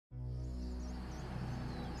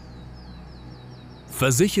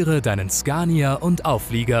Versichere deinen Scania und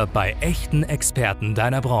Auflieger bei echten Experten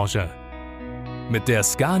deiner Branche. Mit der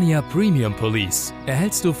Scania Premium Police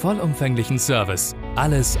erhältst du vollumfänglichen Service,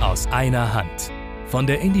 alles aus einer Hand. Von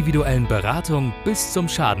der individuellen Beratung bis zum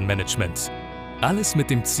Schadenmanagement. Alles mit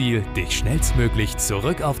dem Ziel, dich schnellstmöglich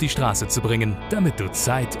zurück auf die Straße zu bringen, damit du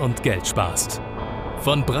Zeit und Geld sparst.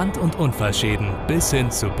 Von Brand- und Unfallschäden bis hin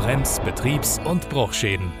zu Brems-, Betriebs- und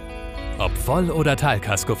Bruchschäden. Ob Voll- oder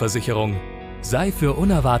Teilkaskoversicherung, sei für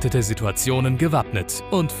unerwartete Situationen gewappnet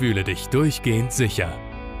und fühle dich durchgehend sicher.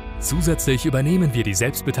 Zusätzlich übernehmen wir die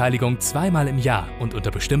Selbstbeteiligung zweimal im Jahr und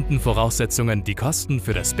unter bestimmten Voraussetzungen die Kosten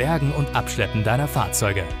für das Bergen und Abschleppen deiner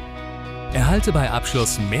Fahrzeuge. Erhalte bei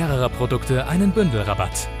Abschluss mehrerer Produkte einen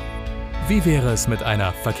Bündelrabatt. Wie wäre es mit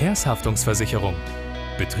einer Verkehrshaftungsversicherung,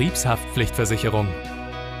 Betriebshaftpflichtversicherung,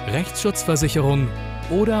 Rechtsschutzversicherung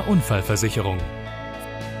oder Unfallversicherung?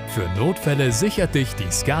 Für Notfälle sichert dich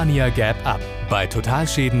die Scania Gap ab. Bei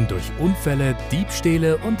Totalschäden durch Unfälle,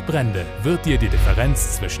 Diebstähle und Brände wird dir die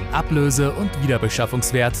Differenz zwischen Ablöse- und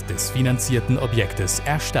Wiederbeschaffungswert des finanzierten Objektes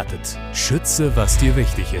erstattet. Schütze, was dir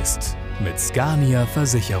wichtig ist. Mit Scania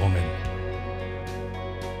Versicherungen.